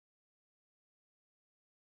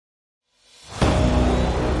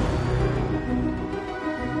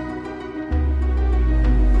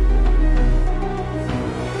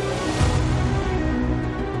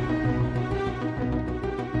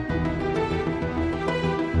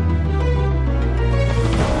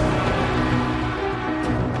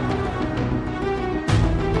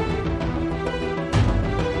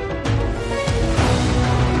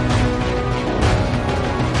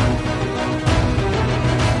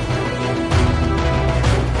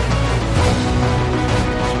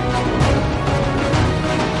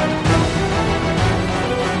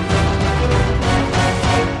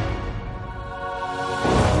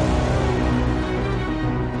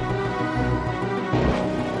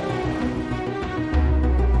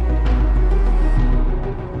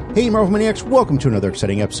Hey, Marvel Maniacs, welcome to another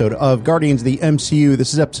exciting episode of Guardians of the MCU.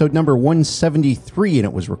 This is episode number 173, and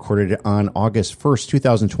it was recorded on August 1st,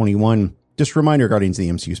 2021. Just a reminder, Guardians of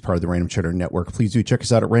the MCU is part of the Random Cheddar Network. Please do check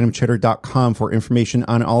us out at randomcheddar.com for information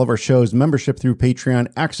on all of our shows, membership through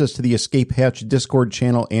Patreon, access to the Escape Hatch Discord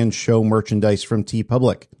channel, and show merchandise from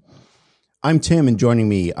TeePublic. I'm Tim, and joining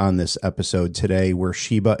me on this episode today were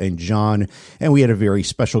Sheba and John, and we had a very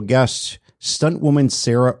special guest, stunt woman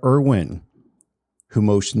Sarah Irwin, who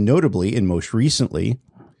most notably and most recently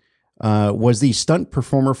was the stunt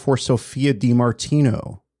performer for Sophia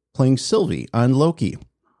DiMartino, playing Sylvie on Loki.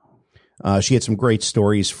 She had some great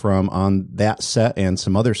stories from on that set and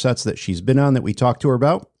some other sets that she's been on that we talked to her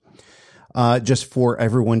about. Just for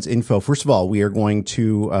everyone's info, first of all, we are going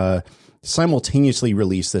to simultaneously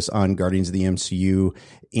release this on Guardians of the MCU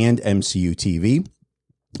and MCU TV.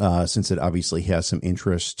 Since it obviously has some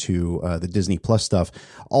interest to the Disney Plus stuff.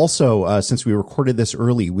 Also, since we recorded this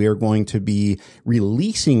early, we are going to be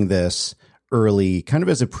releasing this early, kind of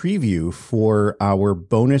as a preview for our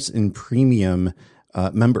bonus and premium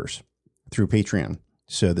members through Patreon.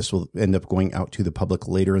 So this will end up going out to the public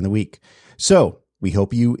later in the week. So we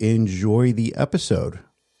hope you enjoy the episode.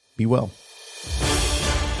 Be well.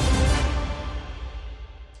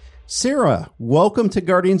 Sarah, welcome to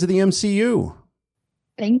Guardians of the MCU.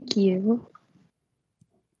 Thank you.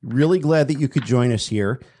 Really glad that you could join us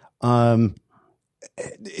here. And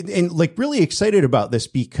like really excited about this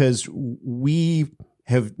because we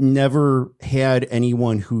have never had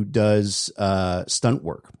anyone who does stunt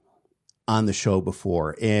work on the show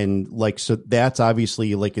before. And like, so that's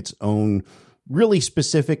obviously like its own really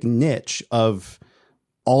specific niche of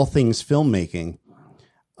all things filmmaking.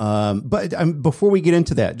 But before we get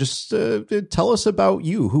into that, just tell us about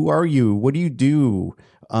you. Who are you? What do you do?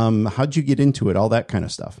 How'd you get into it? All that kind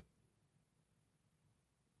of stuff.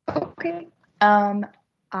 Okay.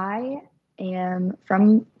 I am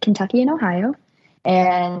from Kentucky and Ohio,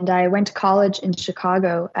 and I went to college in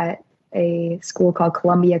Chicago at a school called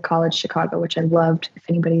Columbia College Chicago, which I loved, if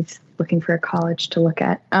anybody's looking for a college to look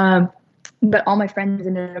at. But all my friends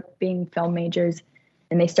ended up being film majors,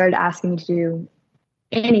 and they started asking me to do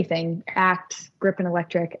anything, act, grip and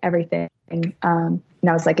electric, everything. And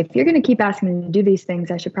I was like, if you're going to keep asking me to do these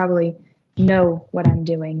things, I should probably know what I'm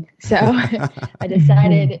doing. So I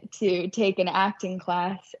decided to take an acting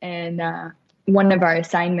class, and one of our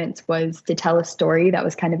assignments was to tell a story that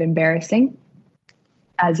was kind of embarrassing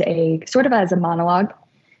as a monologue.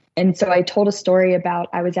 And so I told a story about,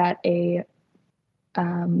 I was at a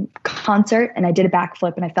concert and I did a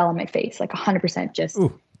backflip and I fell on my face, like 100% just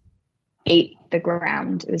ate the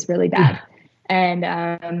ground. It was really bad.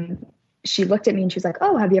 And she looked at me and she was like,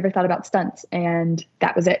 "Oh, have you ever thought about stunts?" And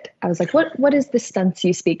that was it. I was like, what is the stunts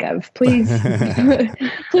you speak of? Please,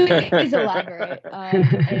 please elaborate.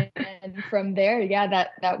 And from there, yeah,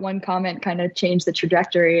 that one comment kind of changed the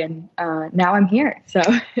trajectory, and now I'm here. So,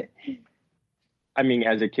 I mean,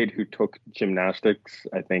 as a kid who took gymnastics,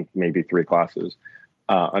 I think maybe 3 classes,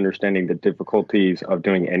 understanding the difficulties of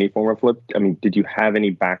doing any form of flip. I mean, did you have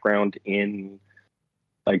any background in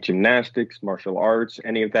like gymnastics, martial arts,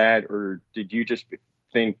 any of that? Or did you just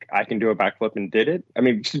think I can do a backflip and did it? I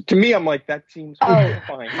mean, to me, I'm like, that seems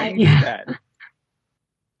horrifying. I can do that.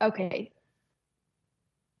 Okay.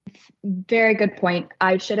 Very good point.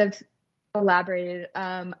 I should have elaborated.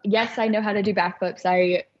 Yes, I know how to do backflips.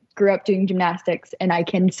 I grew up doing gymnastics and I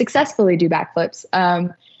can successfully do backflips.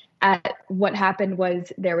 What happened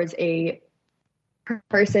was there was a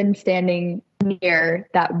person standing near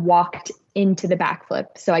that walked into the backflip.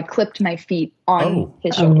 So I clipped my feet on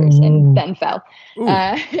his shoulders and then fell.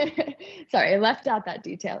 Sorry, I left out that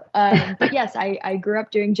detail. But yes, I grew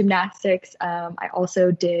up doing gymnastics. I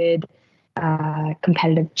also did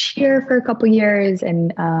competitive cheer for a couple years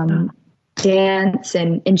and dance.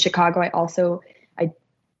 And in Chicago, I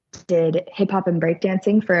did hip hop and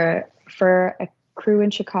breakdancing for a crew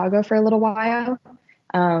in Chicago for a little while.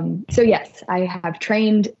 So yes, I have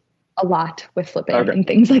trained a lot with flipping and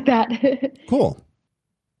things like that. Cool.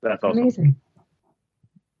 That's awesome. Amazing.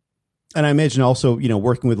 And I imagine also,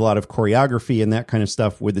 working with a lot of choreography and that kind of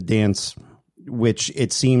stuff with the dance, which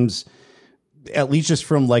it seems, at least just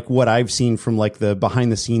from like what I've seen from like the behind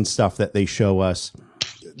the scenes stuff that they show us,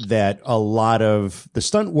 that a lot of the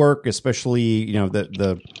stunt work, especially,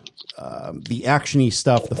 the action-y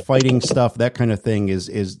stuff, the fighting stuff, that kind of thing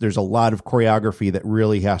is there's a lot of choreography that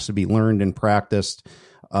really has to be learned and practiced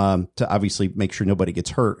to obviously make sure nobody gets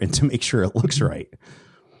hurt and to make sure it looks right.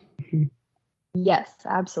 Yes,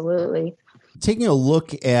 absolutely. Taking a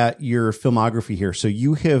look at your filmography here. So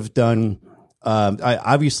you have done,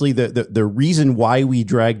 obviously the reason why we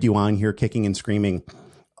dragged you on here kicking and screaming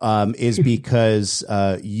is because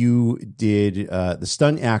you did the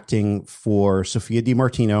stunt acting for Sophia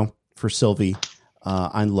DiMartino for Sylvie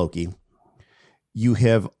on Loki. You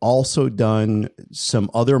have also done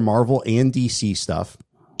some other Marvel and DC stuff.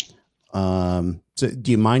 So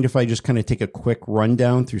do you mind if I just kind of take a quick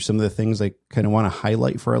rundown through some of the things I kind of want to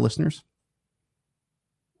highlight for our listeners?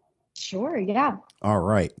 Sure. Yeah. All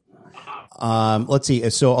right. Let's see.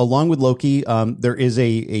 So along with Loki, there is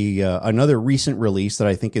another recent release that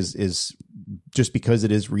I think is just because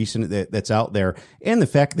it is recent that's out there. And the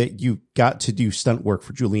fact that you got to do stunt work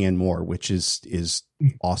for Julianne Moore, which is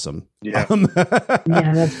awesome. Yeah.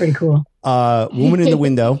 Yeah, that's pretty cool. Woman in the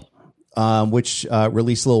Window, which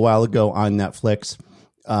released a little while ago on Netflix.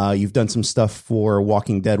 You've done some stuff for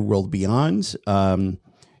Walking Dead World Beyond.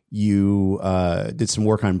 You did some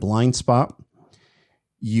work on Blind Spot.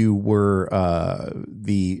 You were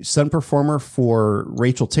the stunt performer for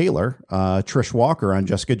Rachel Taylor, Trish Walker on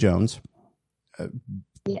Jessica Jones.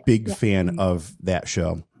 Big fan of that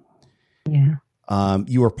show. Yeah.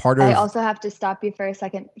 You were part of... I also have to stop you for a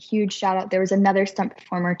second. Huge shout out. There was another stunt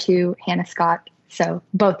performer too, Hannah Scott. So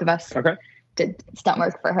both of us did stunt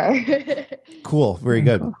work for her. Cool. Very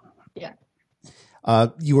good. Cool. Yeah.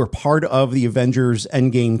 You were part of the Avengers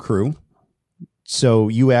Endgame crew. So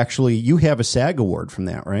you have a SAG award from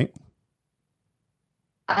that, right?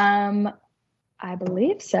 I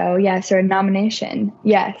believe so. Yes, or a nomination.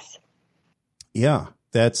 Yes. Yeah.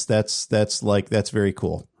 That's very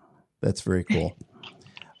cool. That's very cool.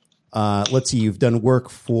 Let's see. You've done work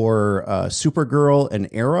for Supergirl and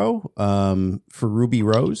Arrow for Ruby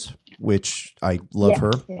Rose, which I love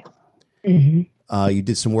her. Yeah. Mm-hmm. You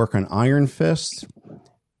did some work on Iron Fist.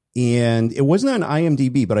 And it wasn't on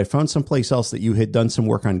IMDb, but I found someplace else that you had done some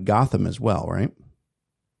work on Gotham as well, right?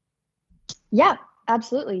 Yeah,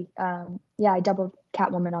 absolutely. I doubled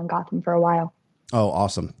Catwoman on Gotham for a while. Oh,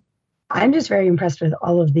 awesome. I'm just very impressed with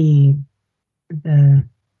all of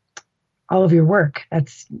all of your work.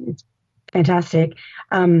 It's fantastic.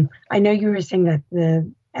 I know you were saying that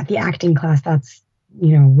at the acting class, that's,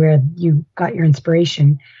 where you got your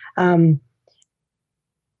inspiration. How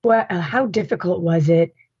difficult was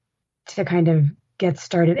it to kind of get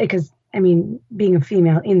started? Because, being a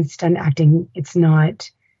female in stunt acting, it's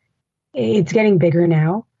getting bigger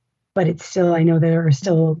now, but it's still, I know there are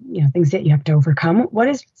still, things that you have to overcome. What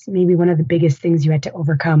is maybe one of the biggest things you had to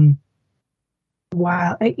overcome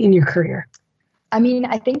while in your career?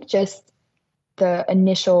 I think just the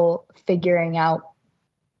initial figuring out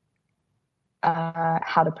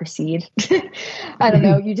how to proceed. I don't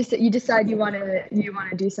know. You decide you want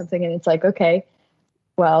to do something, and it's like, okay,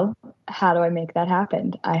 well, how do I make that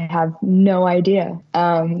happen? I have no idea.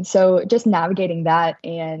 So just navigating that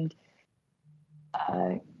and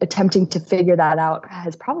attempting to figure that out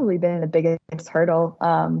has probably been the biggest hurdle.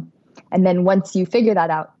 And then once you figure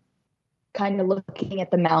that out, kind of looking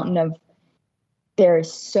at the mountain of,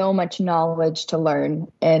 there's so much knowledge to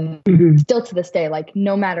learn. And still to this day, like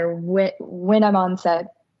no matter when I'm on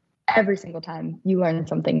set, every single time you learn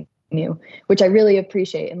something new, which I really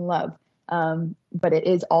appreciate and love. But it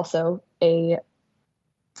is also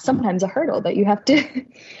sometimes a hurdle that you have to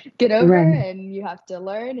get over, right. And you have to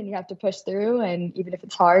learn and you have to push through. And even if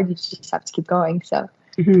it's hard, you just have to keep going. So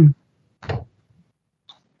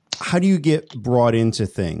how do you get brought into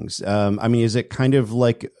things? Is it kind of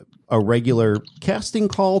like a regular casting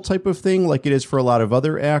call type of thing, like it is for a lot of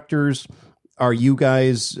other actors? Are you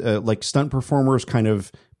guys like stunt performers kind of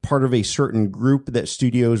part of a certain group that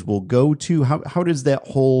studios will go to? How does that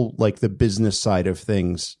whole, like the business side of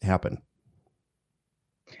things happen?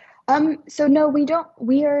 So no, we don't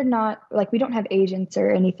have agents or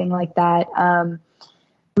anything like that.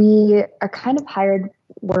 We are kind of hired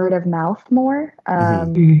word of mouth more.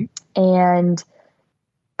 And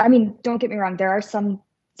don't get me wrong. There are some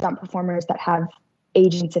stunt performers that have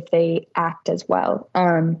agents if they act as well.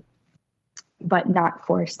 But not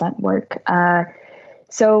for stunt work.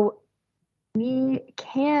 So we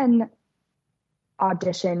can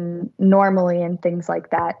audition normally and things like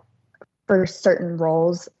that for certain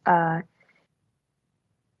roles. But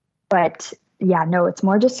yeah, no, it's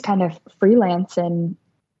more just kind of freelance, and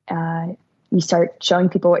you start showing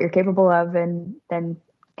people what you're capable of and then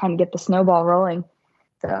kind of get the snowball rolling.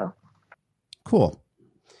 So cool.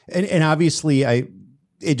 And obviously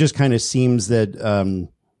it just kind of seems that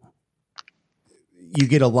you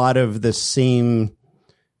get a lot of the same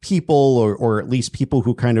people, or at least people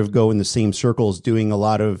who kind of go in the same circles, doing a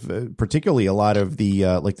lot of, particularly a lot of the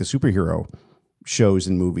like the superhero shows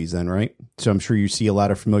and movies then, right? So I'm sure you see a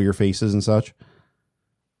lot of familiar faces and such.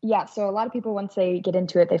 Yeah. So a lot of people, once they get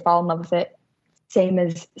into it, they fall in love with it. Same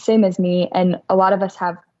as me. And a lot of us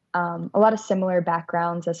have a lot of similar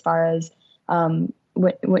backgrounds as far as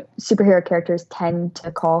what superhero characters tend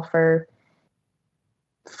to call for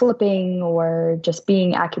flipping or just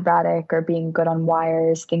being acrobatic or being good on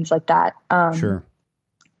wires, things like that. Sure.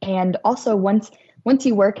 And also once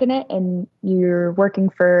you work in it and you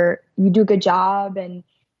do a good job and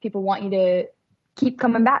people want you to keep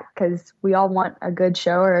coming back, because we all want a good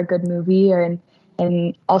show or a good movie. And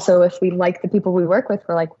also if we like the people we work with,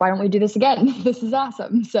 we're like, why don't we do this again? This is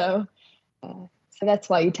awesome. So that's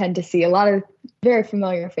why you tend to see a lot of very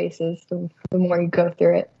familiar faces the more you go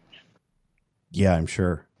through it. Yeah, I'm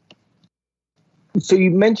sure. So you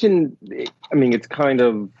mentioned, I mean, it's kind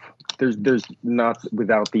of, there's not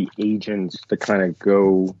without the agents to kind of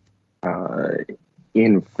go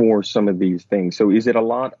in for some of these things. So is it a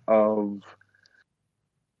lot of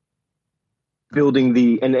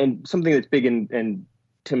building and something that's big in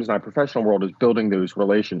Tim's and I professional world is building those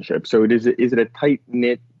relationships. So is it a tight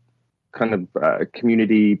knit kind of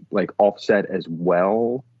community, like offset as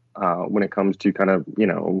well when it comes to kind of,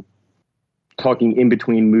 talking in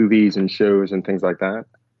between movies and shows and things like that?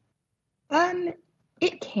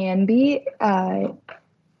 It can be.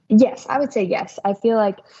 Yes, I would say yes. I feel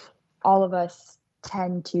like all of us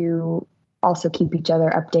tend to also keep each other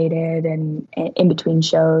updated and in between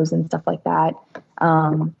shows and stuff like that.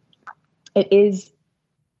 It's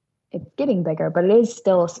getting bigger, but it is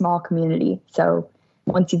still a small community. So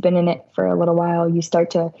once you've been in it for a little while, you start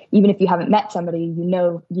to, even if you haven't met somebody, you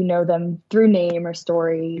know them through name or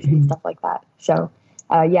stories and stuff like that. So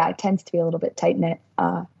it tends to be a little bit tight knit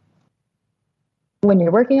when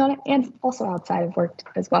you're working on it, and also outside of work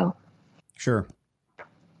as well. Sure.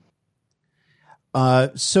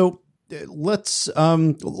 So let's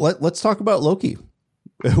talk about Loki.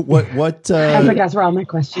 What I was like, that's where all my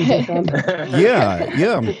questions are from.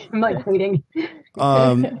 Yeah. I'm like waiting.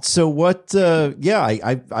 So what? You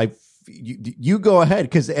go ahead,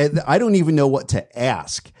 because I don't even know what to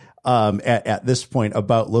ask at this point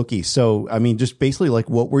about Loki. So I mean, just basically, like,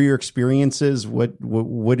 what were your experiences? What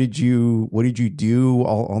did you do?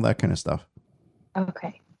 All that kind of stuff.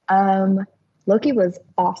 Okay. Loki was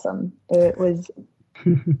awesome. It was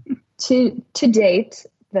to date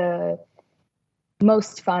the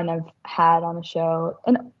most fun I've had on the show,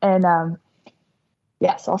 and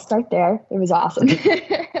yes, I'll start there. It was awesome.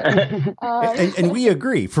 And we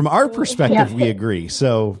agree. From our perspective, we agree.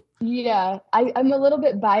 So yeah, I'm a little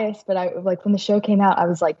bit biased, but I like when the show came out, I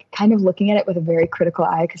was like kind of looking at it with a very critical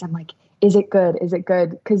eye, because I'm like, is it good? Is it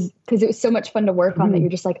good? Because it was so much fun to work on that you're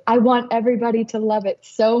just like, I want everybody to love it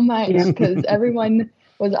so much, because everyone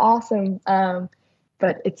was awesome.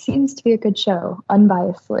 But it seems to be a good show,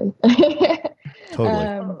 unbiasedly.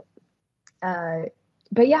 Totally.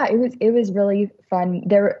 But yeah, it was really fun.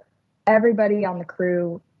 Everybody on the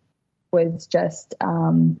crew was just, I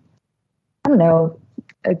don't know,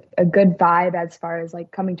 a good vibe as far as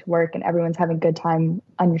like coming to work and everyone's having a good time.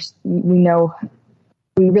 We know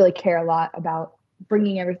we really care a lot about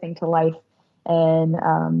bringing everything to life. And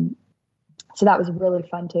so that was really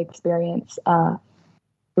fun to experience.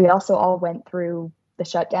 We also all went through the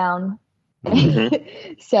shutdown.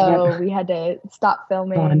 So we had to stop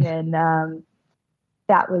filming, and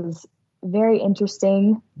that was very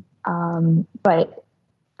interesting. But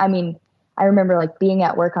I mean, I remember like being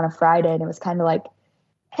at work on a Friday, and it was kind of like,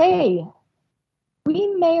 hey, we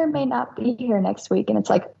may or may not be here next week. And it's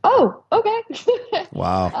like, oh, okay.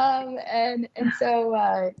 Wow. And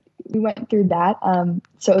so we went through that.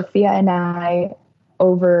 Sophia and I,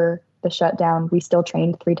 over the shutdown, we still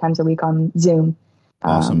trained 3 times a week on Zoom.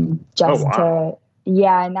 Awesome. And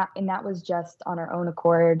that was just on our own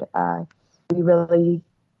accord. We really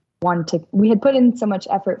wanted to, we had put in so much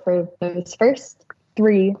effort for those first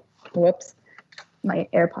 3, whoops, my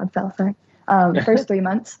AirPod fell, sorry. First 3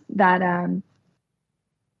 months that,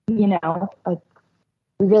 we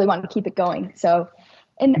really wanted to keep it going. So,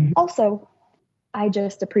 and also I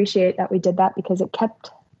just appreciate that we did that, because it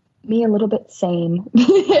kept me a little bit sane.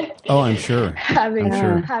 Oh, I'm sure.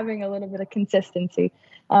 having a little bit of consistency.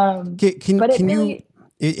 Can you,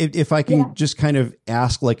 if I can just kind of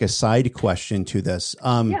ask like a side question to this,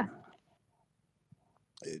 and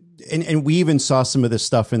we even saw some of this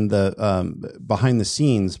stuff in the behind the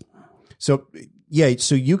scenes. So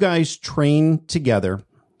so you guys train together.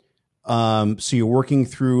 So you're working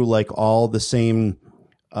through like all the same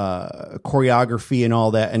choreography and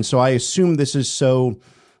all that. And so I assume this is so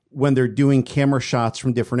when they're doing camera shots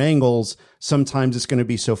from different angles, sometimes it's going to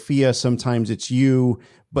be Sophia, sometimes it's you,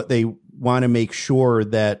 but they want to make sure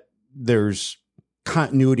that there's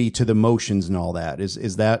continuity to the motions and all that.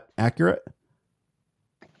 Is that accurate?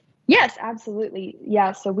 Yes, absolutely.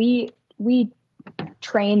 Yeah. So we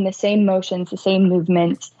train the same motions, the same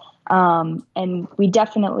movements. And we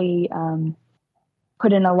definitely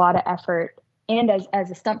put in a lot of effort. And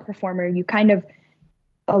as a stunt performer, you kind of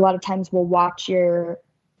a lot of times will watch your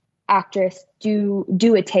actress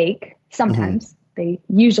do a take. Sometimes they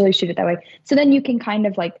usually shoot it that way. So then you can kind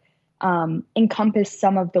of like encompass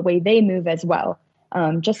some of the way they move as well,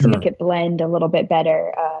 just to make it blend a little bit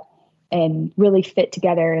better and really fit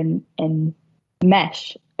together and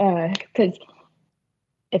mesh. Because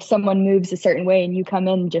if someone moves a certain way and you come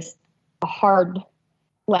in just a hard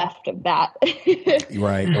left of that,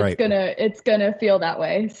 right, it's gonna feel that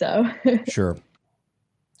way. So sure.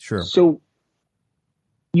 So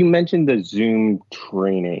you mentioned the Zoom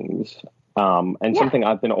trainings, and something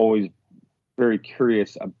I've been always very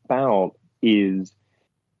curious about is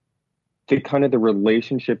the kind of the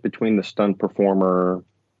relationship between the stunt performer,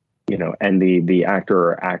 and the actor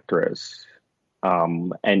or actress,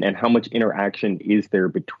 and how much interaction is there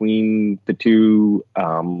between the two?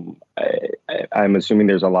 I'm assuming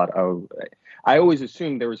there's a lot of. I always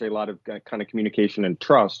assumed there was a lot of kind of communication and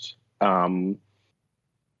trust.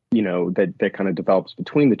 That kind of develops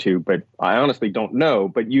between the two, but I honestly don't know.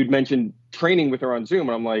 But you'd mentioned training with her on Zoom,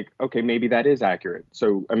 and I'm like, okay, maybe that is accurate.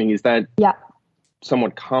 So, I mean, is that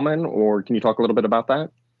somewhat common, or can you talk a little bit about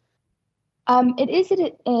that? It is,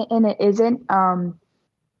 and it isn't.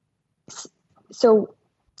 So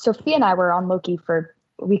Sophia and I were on Loki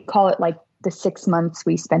we call it like the 6 months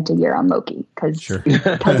we spent a year on Loki because of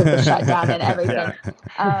the shutdown and everything.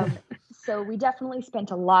 So we definitely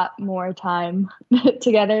spent a lot more time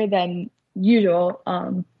together than usual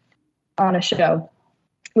on a show.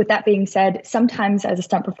 With that being said, sometimes as a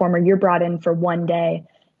stunt performer, you're brought in for one day.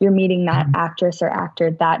 You're meeting that actress or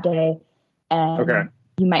actor that day, and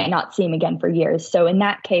you might not see him again for years. So in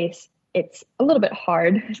that case, it's a little bit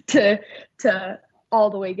hard to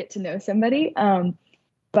all the way get to know somebody.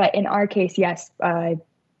 But in our case, yes, I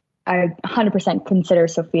 100% consider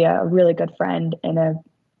Sophia a really good friend and a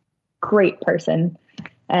great person,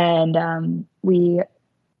 and we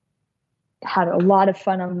had a lot of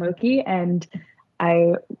fun on Loki, and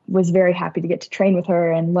I was very happy to get to train with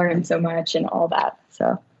her and learn so much and all that.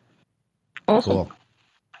 So awesome. Cool.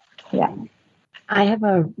 Yeah. I have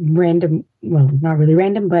a random, well, not really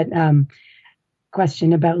random, but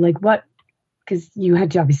question about like because you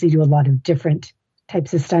had to obviously do a lot of different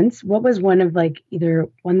types of stunts. What was one of like either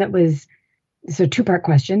one that was, so 2-part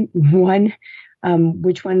question. One,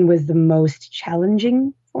 which one was the most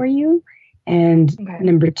challenging for you? And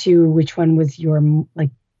number 2, which one was you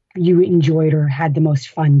enjoyed or had the most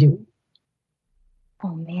fun doing?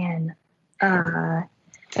 Oh man.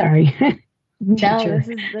 Sorry. No, this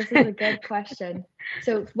is a good question.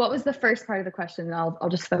 So what was the first part of the question? And I'll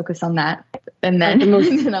just focus on that. And then, Yep,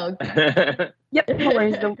 no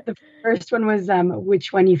worries. The first one was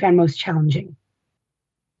which one you found most challenging?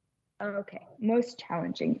 Okay, most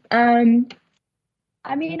challenging.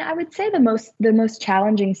 I mean, I would say the most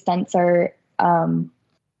challenging stunts are,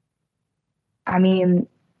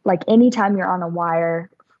 like anytime you're on a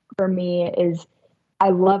wire for me I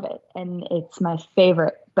love it and it's my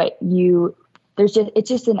favorite, but it's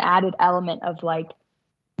just an added element of like,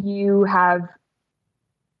 there's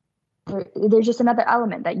just another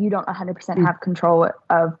element that you don't 100% have control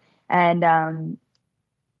of. And,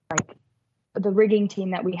 like the rigging team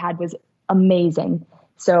that we had was amazing.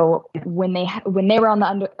 So when they were on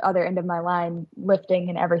the other end of my line lifting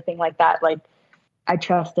and everything like that, like I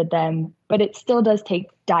trusted them, but it still does take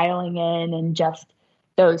dialing in and just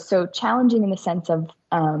those. So challenging in the sense of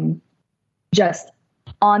just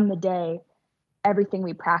on the day, everything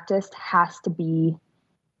we practiced has to be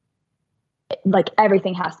like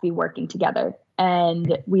everything has to be working together,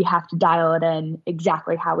 and we have to dial it in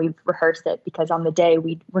exactly how we've rehearsed it, because on the day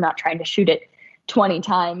we're not trying to shoot it 20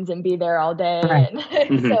 times and be there all day. Right.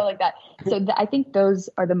 And so like that. So I think those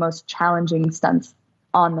are the most challenging stunts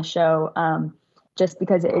on the show. Just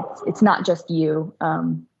because it's not just you,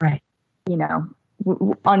 right. You know,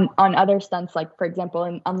 on other stunts, like for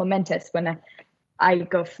example, on Lamentis, when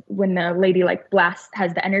the lady like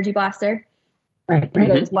has the energy blaster, right.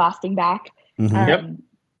 Goes blasting back. Mm-hmm.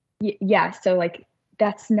 Yeah. So like,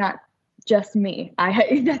 that's not just me.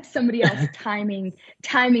 That's somebody else timing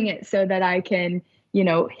it so that I can,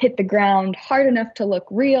 hit the ground hard enough to look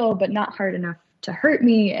real, but not hard enough to hurt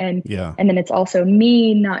me. And then it's also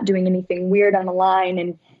me not doing anything weird on the line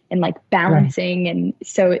and like balancing. Right. And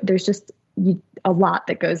so there's just a lot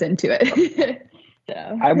that goes into it.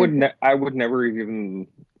 So. I would never even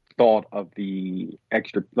thought of the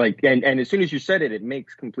extra, like, and as soon as you said it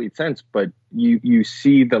makes complete sense, but you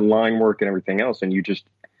see the line work and everything else, and you just,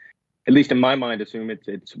 at least in my mind, assume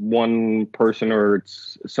it's one person or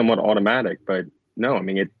it's somewhat automatic. But no, I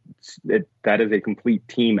mean, that is a complete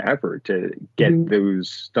team effort to get those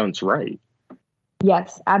stunts right.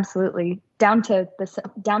 Yes, absolutely. Down to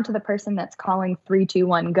the person that's calling 3, 2,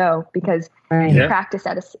 1, go, because you practice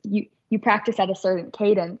at you practice at a certain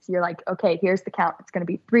cadence. You're like, okay, here's the count. It's going to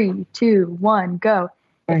be 3, 2, 1, go.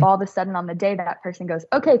 Right. If all of a sudden on the day that person goes,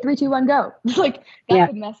 okay, 3, 2, 1, go, like that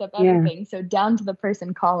could mess up everything. Yeah. So down to the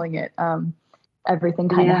person calling it, everything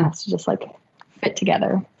kind of has to just like fit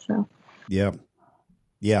together. So yeah,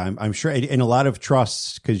 I'm sure, and a lot of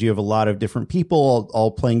trust, because you have a lot of different people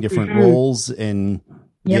all playing different roles, and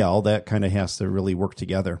all that kind of has to really work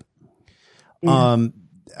together.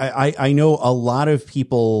 I know a lot of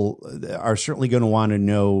people are certainly going to want to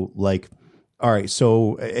know, like, all right,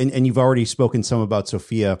 so, and you've already spoken some about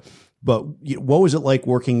Sophia, but what was it like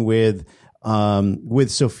working with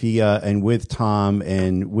Sophia and with Tom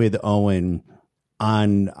and with Owen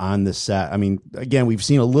on the set? I mean, again, we've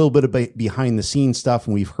seen a little bit of behind the scenes stuff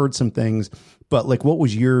and we've heard some things, but like, what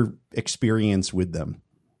was your experience with them?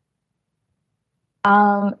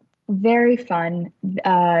 Very fun.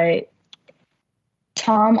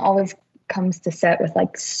 Tom always comes to set with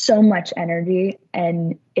like so much energy,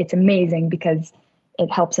 and it's amazing because it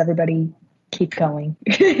helps everybody keep going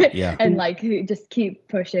and like just keep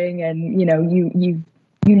pushing. And, you know, you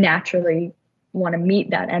naturally want to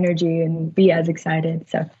meet that energy and be as excited.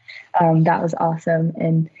 So that was awesome.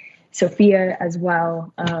 And Sophia as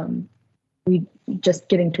well. We just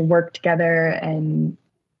getting to work together and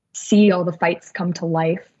see all the fights come to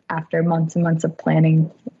life after months and months of planning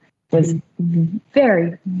was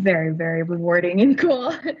very, very, very rewarding and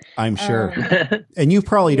cool. I'm sure. And you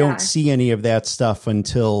probably don't see any of that stuff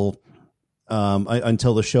until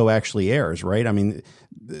the show actually airs, right? I mean,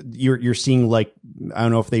 you're seeing, like, I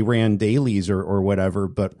don't know if they ran dailies or whatever,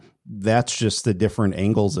 but that's just the different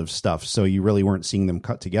angles of stuff. So you really weren't seeing them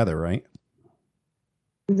cut together, right?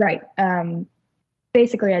 Right.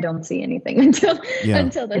 Basically, I don't see anything until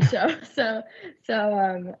the show. So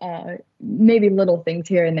maybe little things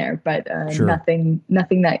here and there, but nothing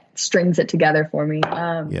that strings it together for me.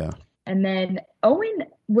 And then Owen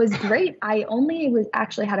was great. I only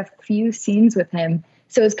actually had a few scenes with him,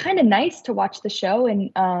 so it was kind of nice to watch the show.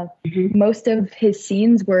 And most of his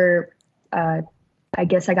scenes were, I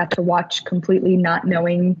guess, I got to watch completely not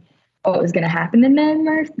knowing what was going to happen in them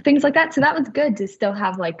or things like that. So that was good to still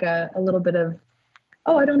have like a little bit of,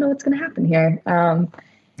 I don't know what's going to happen here.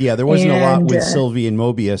 There wasn't a lot with Sylvie and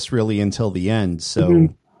Mobius really until the end. So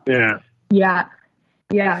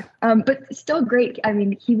but still great. I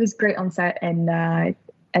mean, he was great on set, and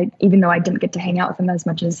even though I didn't get to hang out with him as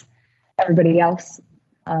much as everybody else,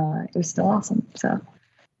 it was still awesome. So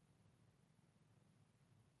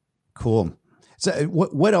cool. So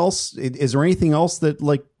what else? Is there anything else that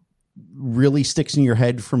like really sticks in your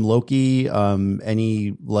head from Loki?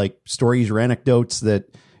 Any like stories or anecdotes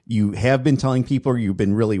that you have been telling people or you've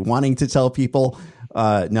been really wanting to tell people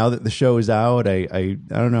now that the show is out? I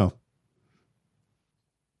don't know.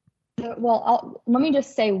 Well, let me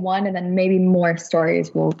just say one, and then maybe more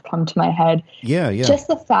stories will come to my head. Yeah. Just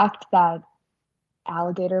the fact that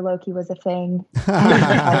alligator Loki was a thing.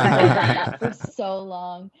 That for so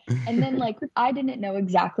long. And then like I didn't know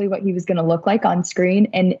exactly what he was going to look like on screen.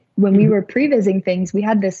 And when we were prevising things, we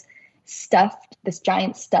had this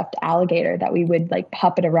giant stuffed alligator that we would like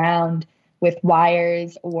puppet around with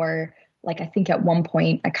wires, or like I think at one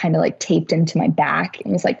point I kind of like taped him to my back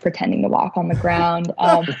and was like pretending to walk on the ground.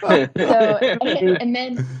 And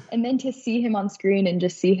then to see him on screen and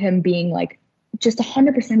just see him being like just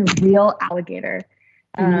 100% a real alligator.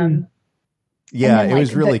 It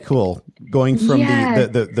was really cool going from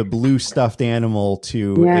the blue stuffed animal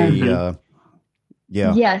to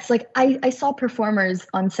Yes. Like I saw performers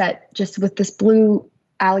on set just with this blue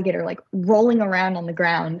alligator, like rolling around on the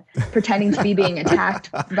ground, pretending to be being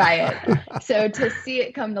attacked by it. So to see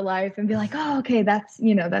it come to life and be like, oh, okay, that's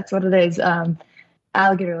what it is.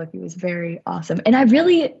 Alligator Loki was very awesome. And I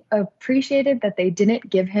really appreciated that they didn't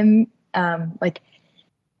give him, like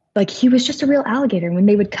he was just a real alligator. When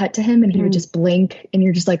they would cut to him and he would just blink and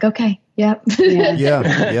you're just like, okay, yep.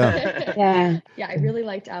 Yeah. I really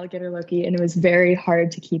liked Alligator Loki, and it was very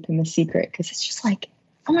hard to keep him a secret because it's just like,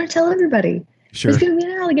 I want to tell everybody. Sure. There's going to be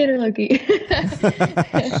an alligator Loki.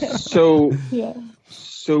 So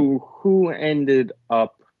who ended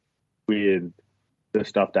up with the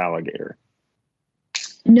stuffed alligator?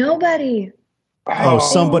 Nobody. Oh,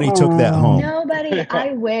 somebody took that home. Nobody.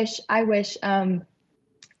 I wish. I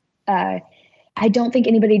don't think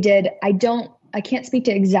anybody did. I don't I can't speak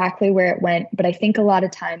to exactly where it went, but I think a lot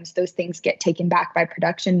of times those things get taken back by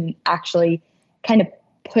production, actually kind of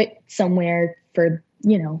put somewhere for,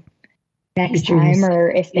 next time, or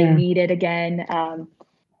if they need it again.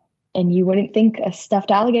 And you wouldn't think a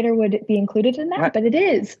stuffed alligator would be included in that, but it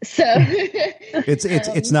is. So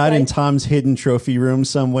it's not in Tom's hidden trophy room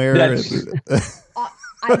somewhere.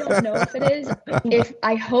 I don't know if it is.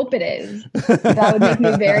 I hope it is. That would make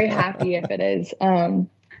me very happy if it is.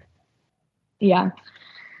 Yeah,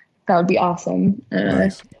 that would be awesome.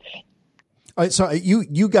 Nice. So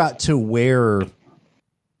you got to wear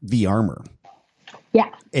the armor.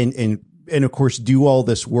 Yeah. And of course do all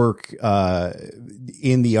this work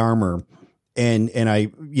in the armor. And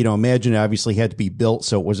I, imagine it obviously had to be built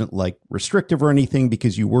so it wasn't like restrictive or anything,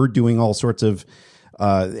 because you were doing all sorts of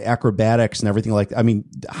acrobatics and everything like that. I mean,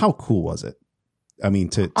 how cool was it? I mean,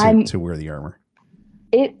 to wear the armor.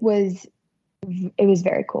 It was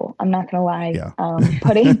very cool. I'm not gonna lie. Yeah.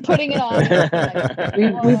 Putting it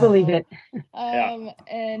on, we believe it. And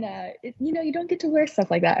you don't get to wear stuff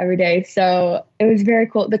like that every day, so it was very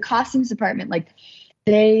cool. The costumes department,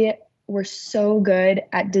 they were so good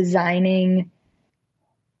at designing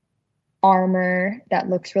armor that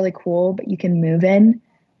looks really cool, but you can move in.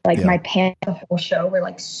 My pants the whole show were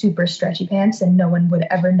super stretchy pants, and no one would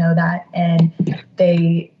ever know that. And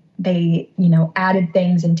they added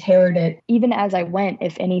things and tailored it. Even as I went,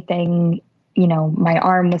 if anything, my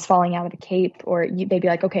arm was falling out of the cape, or they'd be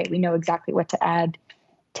like, okay, we know exactly what to add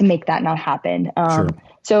to make that not happen. Sure.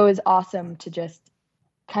 So it was awesome to just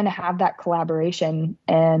kind of have that collaboration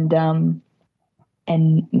and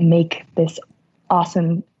make this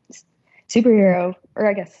awesome superhero, or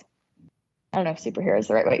I guess, I don't know if superhero is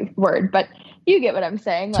the right word, but you get what I'm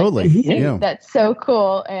saying. Totally. Yeah. That's so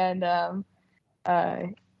cool. And,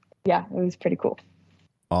 yeah, it was pretty cool.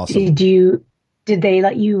 Awesome. Did they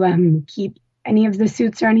let you keep any of the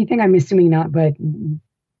suits or anything? I'm assuming not, but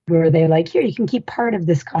were they like, here, you can keep part of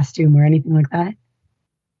this costume or anything like that?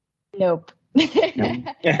 Nope.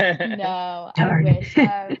 No, I wish.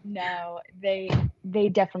 No, they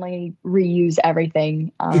definitely reuse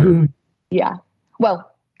everything. Yeah.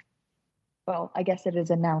 Well, I guess it is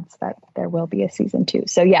announced that there will be a season 2.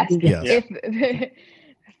 So yes. If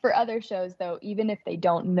for other shows, though, even if they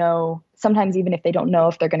don't know, sometimes even if they don't know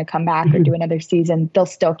if they're going to come back or do another season, they'll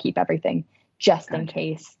still keep everything just in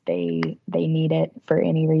case they need it for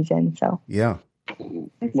any reason. So yeah.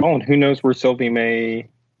 Well, and who knows where Sylvie may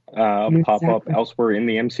pop up elsewhere in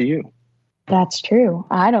the MCU. That's true.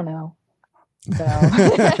 I don't know. So.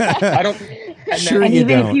 I don't. Sure, and you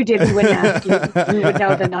even don't. if you did, we wouldn't ask you. We would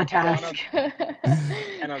know not to ask.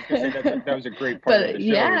 And I was going to say that was a great part of the show.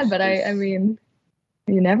 Yeah, but I mean,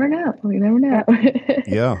 you never know. You never know.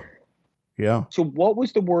 Yeah. Yeah. So what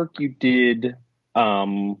was the work you did,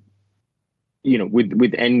 with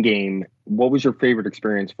Endgame? What was your favorite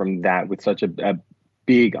experience from that with such a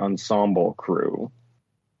big ensemble crew?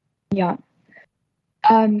 Yeah.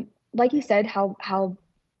 Like you said, how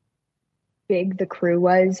big the crew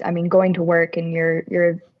was. I mean, going to work and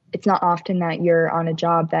it's not often that you're on a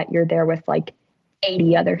job that you're there with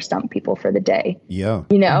 80 other stunt people for the day. Yeah.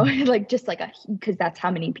 Because that's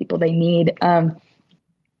how many people they need. And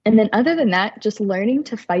then other than that, just learning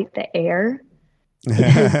to fight the air,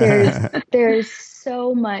 because there's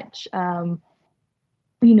so much,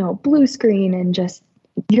 blue screen, and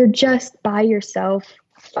you're just by yourself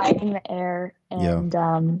fighting the air.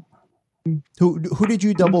 And, Who did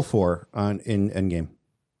you double for in Endgame?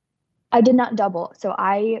 I did not double. So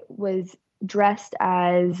I was dressed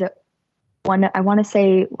as one, I want to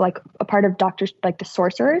say a part of the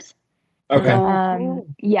Sorcerers. Okay.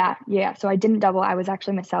 Yeah. So I didn't double. I was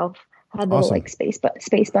actually myself. I had little space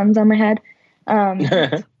buns on my head. I'm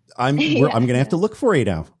going to have to look for you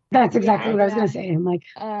now. That's exactly what I was going to say. I'm like,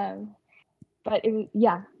 but it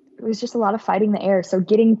was just a lot of fighting the air. So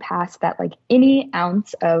getting past that, any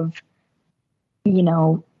ounce of,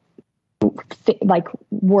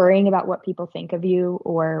 worrying about what people think of you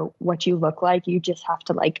or what you look like, you just have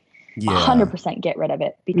to 100% get rid of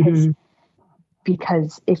it,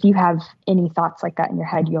 because if you have any thoughts like that in your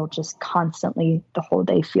head, you'll just constantly the whole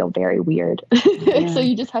day feel very weird. So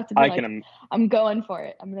you just have to be I'm going for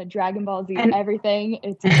it. I'm going to Dragon Ball Z everything.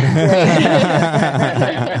 It's great.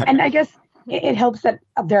 And I guess it helps that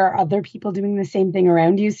there are other people doing the same thing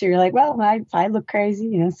around you. So you're like, well, I look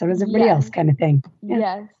crazy, so does everybody else, kind of thing. Yeah.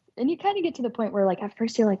 Yes. And you kind of get to the point where at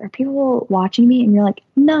first you're like, are people watching me? And you're like,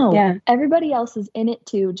 no, everybody else is in it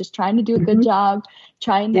too. Just trying to do a good job,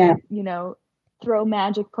 trying to, throw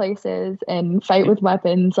magic places and fight with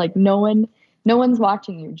weapons. No one's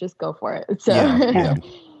watching you. Just go for it. So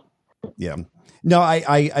Yeah. No,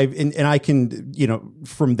 and I can,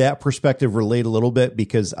 from that perspective relate a little bit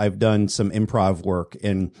because I've done some improv work,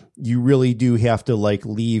 and you really do have to like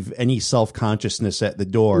leave any self-consciousness at the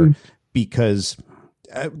door because,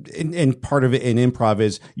 and part of it in improv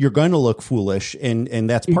is you're going to look foolish and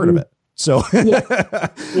that's part of it. So,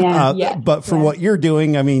 but for what you're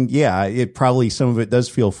doing, I mean, it probably, some of it does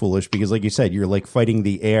feel foolish because like you said, you're like fighting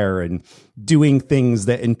the air and doing things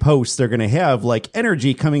that in post, they're going to have like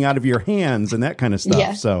energy coming out of your hands and that kind of stuff.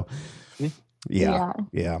 Yeah. So Yeah.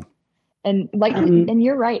 And like, and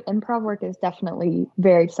you're right. Improv work is definitely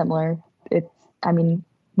very similar.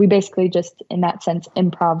 We basically just, in that sense,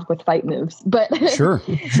 improv with fight moves, but sure.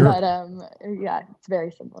 But, it's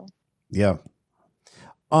very similar. Yeah.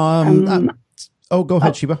 Go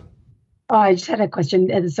ahead, Sheba. I just had a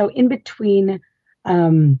question. So in between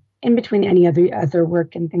any other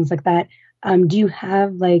work and things like that, do you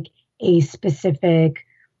have like a specific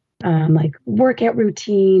like workout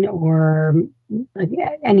routine or like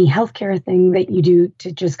any healthcare thing that you do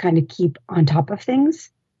to just kind of keep on top of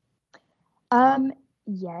things?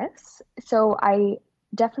 Yes. So I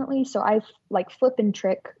like flip and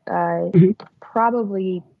trick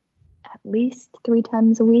probably at least 3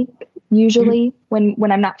 times a week, usually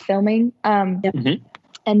when I'm not filming. And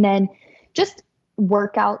then just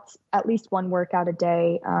workouts, at least one workout a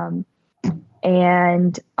day.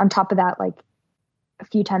 And on top of that, like a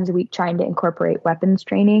few times a week, trying to incorporate weapons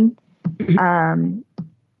training. And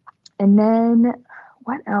then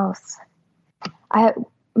what else?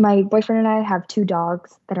 My boyfriend and I have 2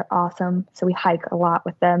 dogs that are awesome. So we hike a lot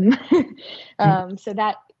with them. So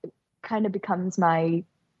that kind of becomes my,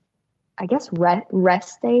 I guess,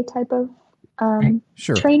 rest day type of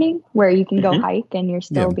training where you can go hike and you're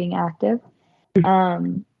still being active.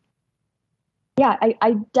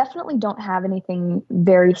 I definitely don't have anything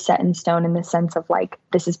very set in stone in the sense of like,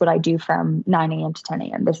 this is what I do from 9 a.m. to 10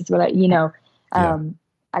 a.m. This is what I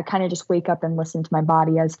kind of just wake up and listen to my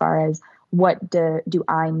body as far as what do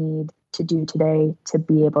I need to do today to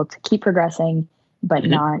be able to keep progressing, but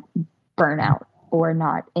not burn out or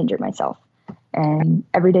not injure myself. And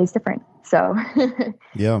every day is different. So,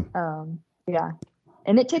 and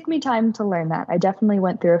it took me time to learn that. I definitely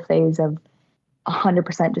went through a phase of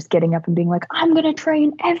 100% just getting up and being like, I'm going to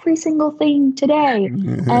train every single thing today.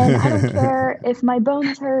 And I don't care if my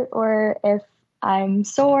bones hurt or if I'm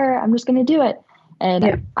sore, I'm just going to do it.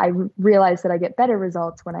 And I realized that I get better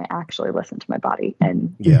results when I actually listen to my body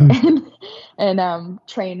and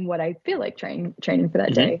train what I feel like training for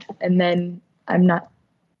that day. And then I'm not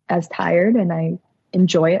as tired and I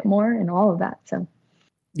enjoy it more and all of that. So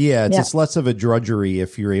it's less of a drudgery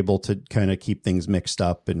if you're able to kind of keep things mixed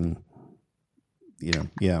up and,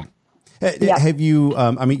 Have you,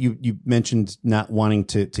 you mentioned not wanting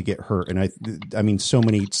to get hurt. And I mean, so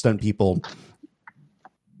many stunt people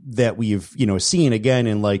that we've, seen again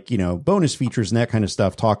in like, bonus features and that kind of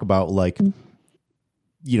stuff talk about like,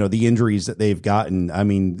 the injuries that they've gotten. I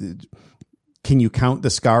mean, can you count the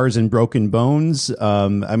scars and broken bones?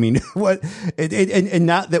 I mean, what, and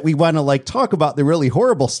not that we want to like talk about the really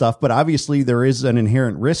horrible stuff, but obviously there is an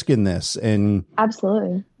inherent risk in this. And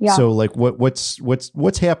absolutely. Yeah. So like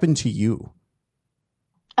what's happened to you?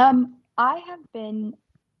 I have been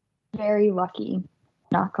very lucky,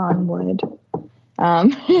 knock on wood,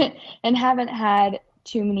 and haven't had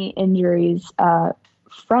too many injuries,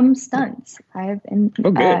 from stunts. I have been,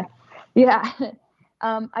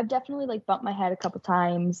 I've definitely like bumped my head a couple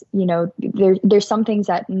times. There's some things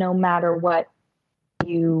that no matter what,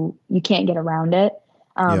 you can't get around it.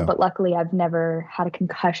 But luckily I've never had a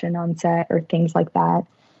concussion on set or things like that.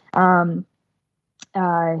 And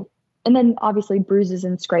then obviously bruises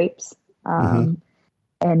and scrapes, and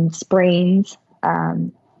sprains,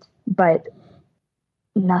 but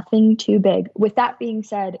nothing too big. With that being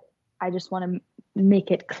said, I just want to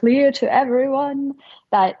make it clear to everyone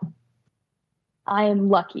that I am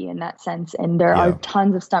lucky in that sense. And there are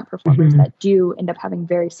tons of stunt performers that do end up having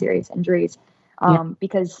very serious injuries.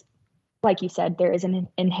 Because like you said, there is an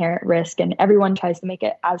inherent risk and everyone tries to make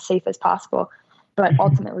it as safe as possible, but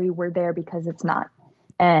ultimately we're there because it's not.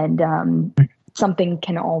 And, something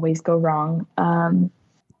can always go wrong.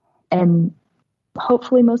 And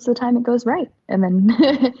hopefully most of the time it goes right. And then,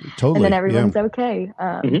 and then everyone's okay.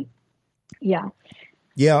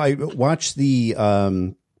 Yeah, I watched the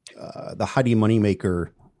Heidi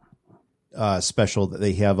Moneymaker special that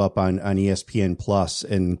they have up on ESPN Plus,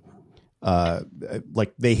 and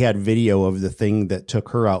like they had video of the thing that took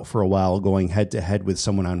her out for a while, going head to head with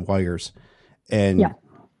someone on wires, and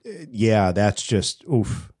that's just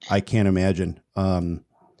oof. I can't imagine. I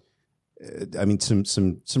mean,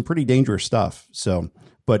 some pretty dangerous stuff. So,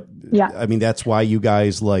 But I mean, that's why you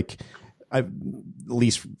guys at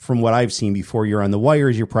least from what I've seen before, you're on the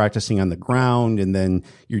wires, you're practicing on the ground, and then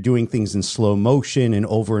you're doing things in slow motion and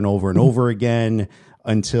over and over again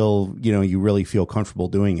until, you really feel comfortable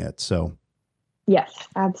doing it. So. Yes,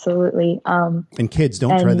 absolutely. And kids,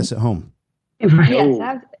 don't try this at home.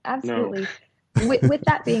 Yes, absolutely. No. With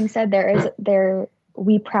that being said,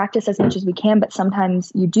 we practice as much as we can, but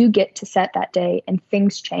sometimes you do get to set that day and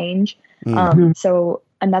things change. So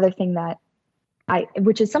another thing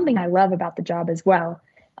which is something I love about the job as well,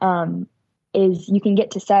 is you can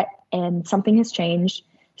get to set and something has changed.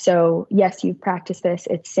 So yes, you've practiced this,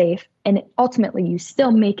 it's safe, and ultimately you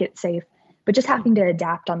still make it safe, but just having to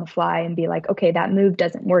adapt on the fly and be like, okay, that move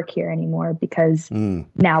doesn't work here anymore because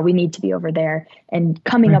now we need to be over there, and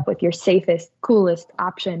coming up with your safest, coolest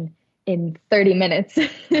option in 30 minutes to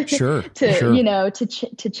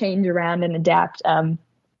change around and adapt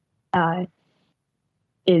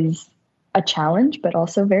is a challenge, but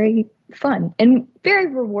also very fun and very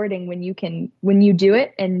rewarding when you do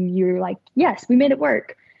it and you're like, yes, we made it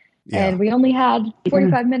work. Yeah. And we only had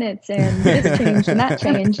 45 minutes and this changed and that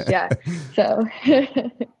changed. Yeah. So.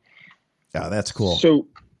 Yeah, that's cool.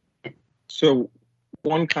 So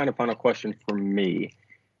one kind of final question for me,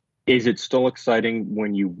 is it still exciting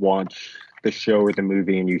when you watch the show or the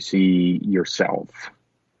movie and you see yourself?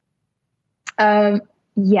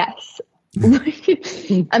 Yes.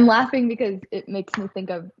 I'm laughing because it makes me think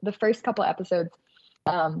of the first couple episodes.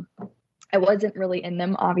 I wasn't really in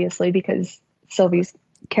them, obviously, because Sylvie's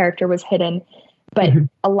character was hidden, but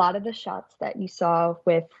a lot of the shots that you saw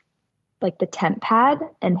with like the temp pad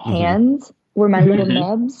and hands were my little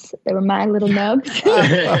nubs. They were my little nubs.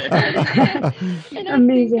 And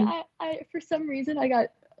amazing. I for some reason I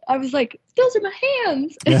was like, those are my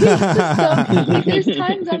hands. There's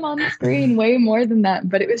times I'm on the screen way more than that,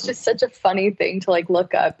 but it was just such a funny thing to like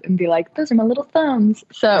look up and be like, those are my little thumbs.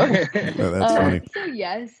 So, that's funny. So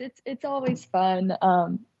yes, it's always fun.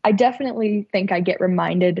 I definitely think I get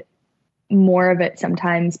reminded more of it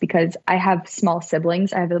sometimes because I have small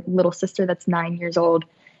siblings. I have a little sister that's 9 years old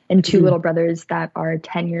and two little brothers that are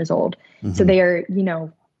 10 years old. So they are,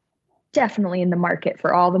 definitely in the market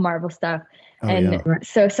for all the Marvel stuff.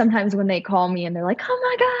 So sometimes when they call me and they're like, oh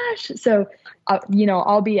my gosh. So,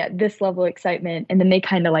 I'll be at this level of excitement. And then they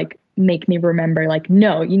kind of like make me remember like,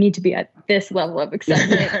 no, you need to be at this level of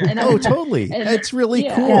excitement. And totally. It's really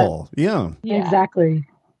cool. Yeah, exactly.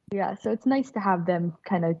 Yeah. So it's nice to have them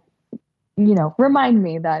kind of, remind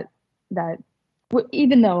me that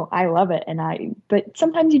even though I love it but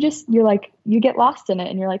sometimes you're like, you get lost in it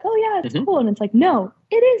and you're like, oh yeah, it's cool. And it's like, no,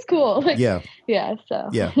 it is cool. Like, yeah. So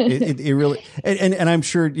it really, and I'm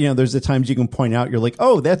sure, there's the times you can point out, you're like,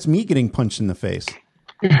 oh, that's me getting punched in the face.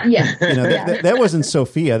 Yes. That wasn't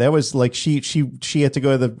Sophia. That was like, she had to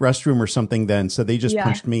go to the restroom or something then. So they just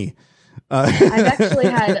punched me. I've actually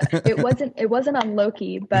had, it wasn't on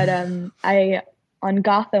Loki, but, on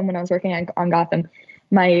Gotham, when I was working on Gotham,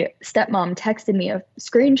 my stepmom texted me a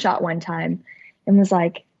screenshot one time and was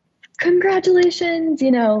like, congratulations,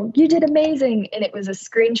 you did amazing. And it was a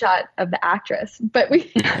screenshot of the actress, but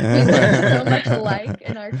we look so much alike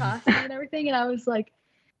in our costume and everything. And I was like,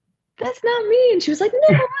 that's not me. And she was like,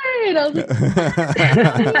 no way. And I was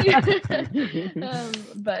like,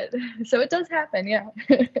 but so it does happen. Yeah.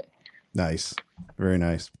 Nice. Very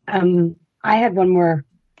nice. I had one more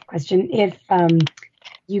question. If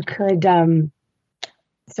you could,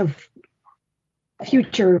 so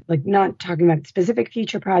future, like not talking about specific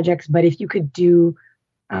future projects, but if you could do,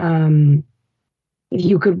 if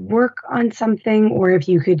you could work on something, or if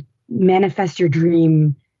you could manifest your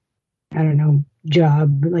dream, I don't know,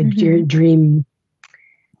 job, like your dream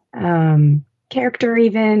character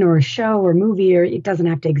even, or show or movie, or it doesn't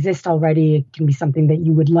have to exist already. It can be something that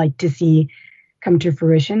you would like to see come to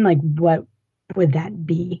fruition. Like, what would that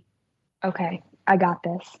be? Okay, I got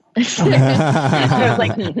this. I was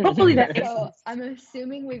like, hopefully that makes sense. I'm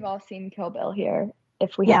assuming we've all seen Kill Bill here.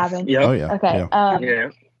 If we haven't, yep. Oh yeah. Okay. Yeah.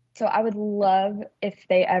 So I would love if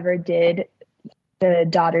they ever did the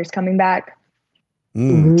daughters coming back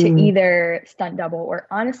to either stunt double or,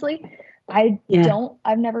 honestly, I've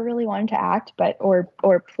never really wanted to act, but or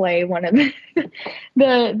play one of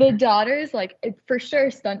the daughters, like for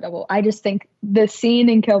sure stunt double. I just think the scene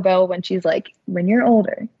in Kill Bill when she's like, when you're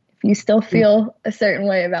older, if you still feel a certain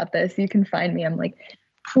way about this, you can find me. I'm like,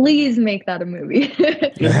 please make that a movie.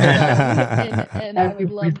 and I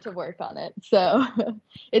would love to work on it. So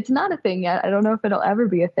it's not a thing yet. I don't know if it'll ever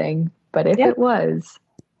be a thing, but if it was,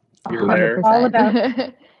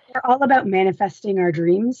 100%. We're all about manifesting our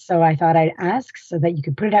dreams. So I thought I'd ask so that you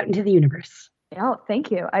could put it out into the universe. Oh,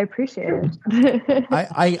 thank you. I appreciate it.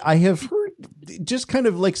 I have heard just kind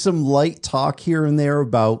of like some light talk here and there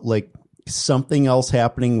about like something else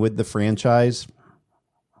happening with the franchise.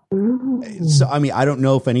 So, I mean, I don't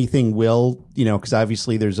know if anything will, because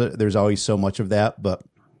obviously there's always so much of that, but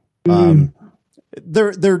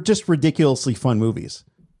they're just ridiculously fun movies.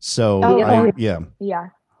 So yeah.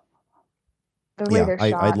 The way they're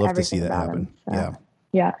shot, I'd love to see that happen. Them, so.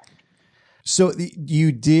 Yeah. So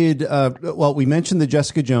you did, well, we mentioned the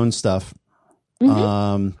Jessica Jones stuff.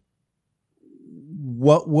 Mm-hmm.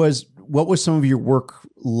 What was some of your work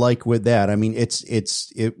like with that? I mean, it's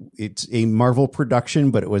a Marvel production,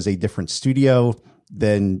 but it was a different studio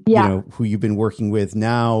than, who you've been working with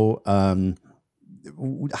now.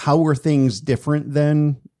 How were things different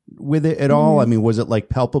then with it at all? I mean, was it like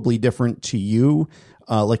palpably different to you,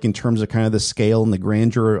 like in terms of kind of the scale and the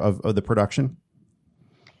grandeur of the production?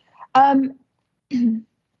 The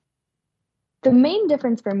main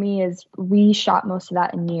difference for me is we shot most of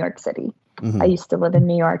that in New York City. I used to live in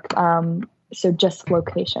New York. So just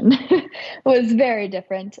location was very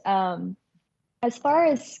different. As far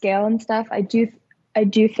as scale and stuff, I do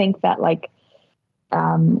think that like,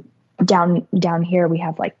 down here we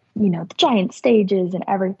have like, the giant stages and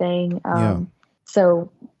everything.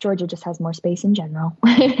 So Georgia just has more space in general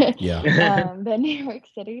than New York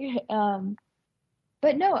City.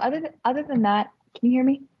 But no, other than that, can you hear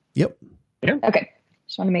me? Yep. Yeah. Okay.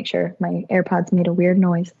 Just want to make sure my AirPods made a weird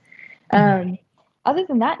noise. Other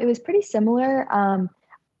than that, it was pretty similar.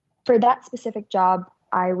 For that specific job,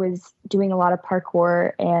 I was doing a lot of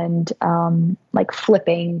parkour and like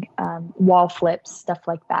flipping, wall flips, stuff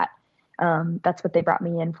like that. That's what they brought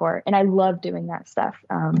me in for. And I love doing that stuff.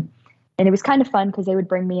 And it was kind of fun because they would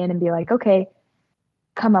bring me in and be like, okay,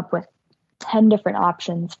 come up with 10 different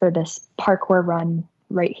options for this parkour run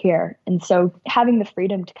right here. And so having the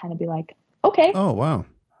freedom to kind of be like, okay. Oh, wow.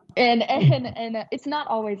 And it's not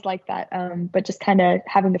always like that. But just kind of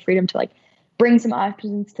having the freedom to like bring some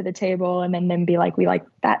options to the table and then be like, we like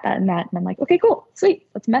that, and that. And I'm like, okay, cool, sweet.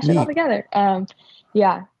 Let's mesh it all together. And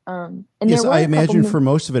yes, I imagine for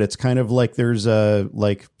most of it, it's kind of like there's a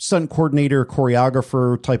like stunt coordinator,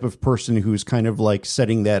 choreographer type of person who's kind of like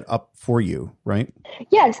setting that up for you, right?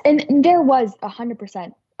 Yes. And there was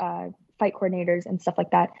 100% fight coordinators and stuff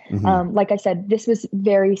like that. Like I said, this was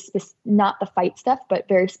very not the fight stuff, but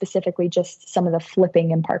very specifically just some of the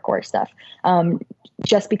flipping and parkour stuff.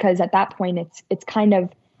 Just because at that point it's kind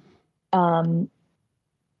of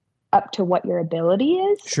up to what your ability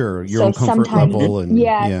is. Sure, your own comfort level.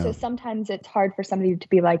 And so sometimes it's hard for somebody to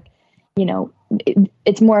be like,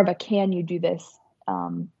 it's more of a can you do this?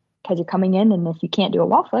 Because you're coming in, and if you can't do a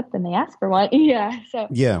wall flip, then they ask for one. So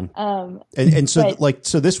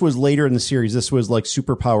so this was later in the series. This was like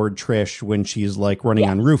super powered Trish when she's like running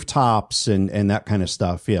on rooftops and that kind of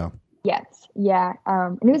stuff. Yeah. Yes. Yeah.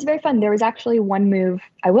 And it was very fun. There was actually one move.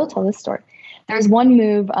 I will tell this story. There was one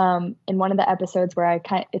move in one of the episodes where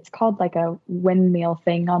it's called like a windmill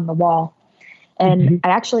thing on the wall, and I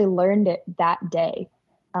actually learned it that day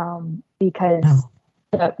because.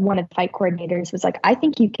 One of the fight coordinators was like, I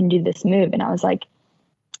think you can do this move. And I was like,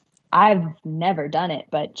 I've never done it,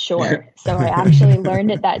 but sure. So I actually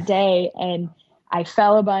learned it that day, and I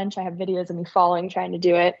fell a bunch. I have videos of me falling, trying to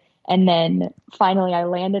do it. And then finally I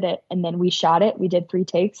landed it, and then we shot it. We did 3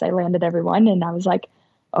 takes. I landed every one, and I was like,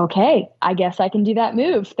 okay, I guess I can do that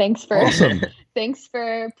move. Thanks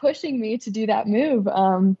for pushing me to do that move.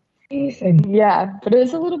 Yeah, but it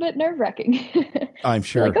was a little bit nerve wracking. I'm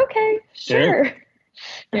sure. Like, okay, sure.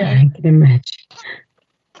 Yeah, I can imagine.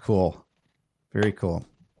 Cool. Very cool.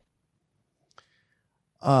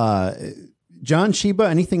 John, Sheba,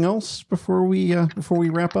 anything else before we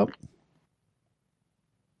wrap up?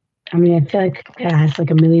 I mean, I feel like I asked like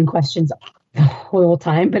a million questions the whole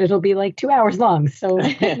time, but it'll be like 2 hours long. So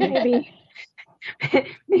maybe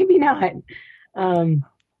not.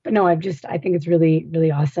 But no, I think it's really, really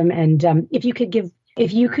awesome. And if you could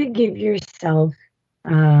give yourself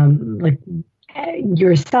like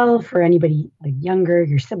yourself or anybody like younger,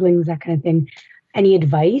 your siblings, that kind of thing, any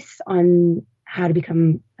advice on how to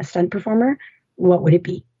become a stunt performer, what would it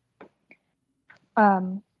be?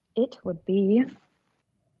 It would be,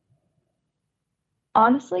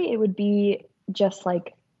 honestly, it would be just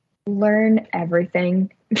like learn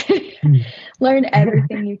everything. Learn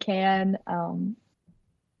everything you can.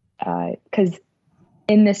 Because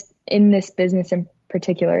in this business in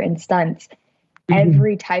particular, in stunts,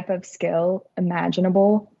 every type of skill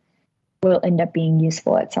imaginable will end up being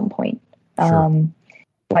useful at some point. Sure.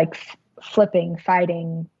 Like flipping,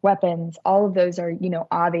 fighting, weapons, all of those are,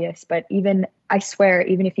 obvious, but I swear,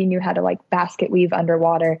 even if you knew how to like basket weave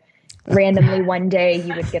underwater, randomly one day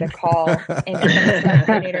you would get a call and the stuff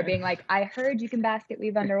coordinator being like, I heard you can basket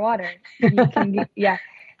weave underwater. You can, yeah.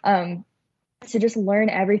 So just learn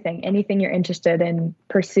everything, anything you're interested in,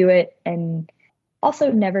 pursue it. And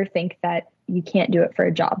also never think that you can't do it for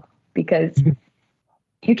a job, because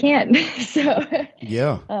you can. So,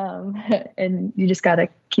 yeah. And you just got to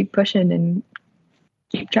keep pushing and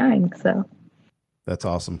keep trying. So that's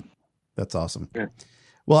awesome. That's awesome. Yeah.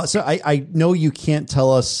 Well, so I know you can't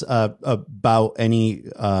tell us about any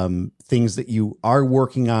things that you are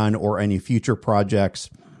working on or any future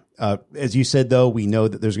projects. As you said, though, we know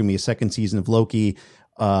that there's going to be a second season of Loki.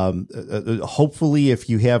 Hopefully, if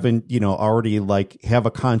you haven't, already have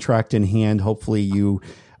a contract in hand, hopefully you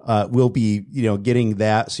will be, getting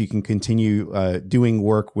that so you can continue doing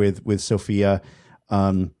work with Sophia.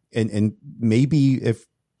 And maybe if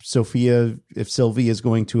Sylvie is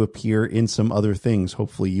going to appear in some other things,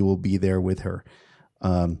 hopefully you will be there with her.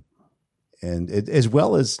 And as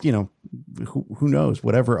well as, who knows,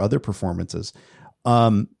 whatever other performances.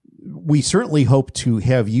 We certainly hope to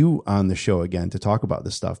have you on the show again to talk about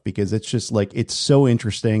this stuff, because it's just it's so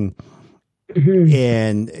interesting. Mm-hmm.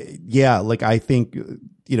 And yeah, I think,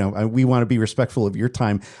 we want to be respectful of your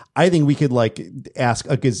time. I think we could ask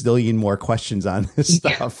a gazillion more questions on this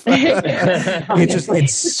stuff.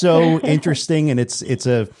 It's so interesting. And it's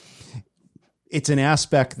an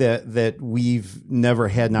aspect that we've never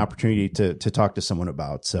had an opportunity to talk to someone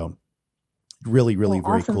about. So really, very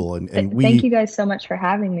awesome. Cool. And thank you guys so much for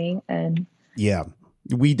having me. And yeah,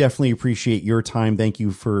 we definitely appreciate your time. Thank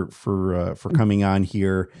you for coming on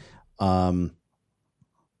here.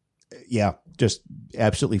 Yeah, just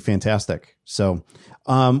absolutely fantastic. So,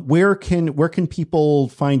 where can people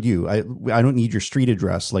find you? I don't need your street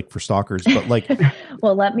address for stalkers, but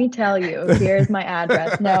well, let me tell you, here's my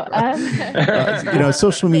address. No,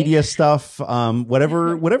 social media stuff,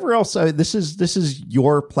 whatever else. This is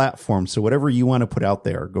your platform. So whatever you want to put out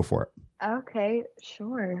there, go for it. Okay,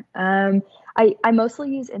 sure. I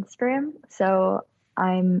mostly use Instagram. So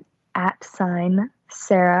I'm @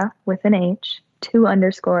 Sarah with an H, 2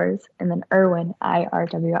 underscores, and then Irwin,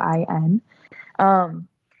 IRWIN.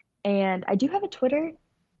 And I do have a Twitter,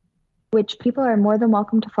 which people are more than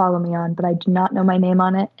welcome to follow me on, but I do not know my name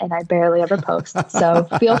on it, and I barely ever post. So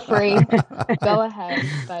feel free, go ahead,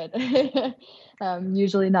 but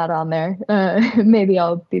usually not on there. Maybe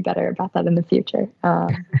I'll be better about that in the future.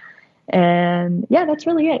 And yeah, that's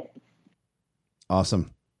really it.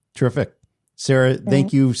 Awesome. Terrific. Sarah,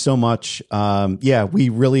 thank you so much. Yeah, we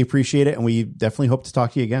really appreciate it, and we definitely hope to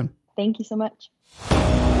talk to you again. Thank you so much.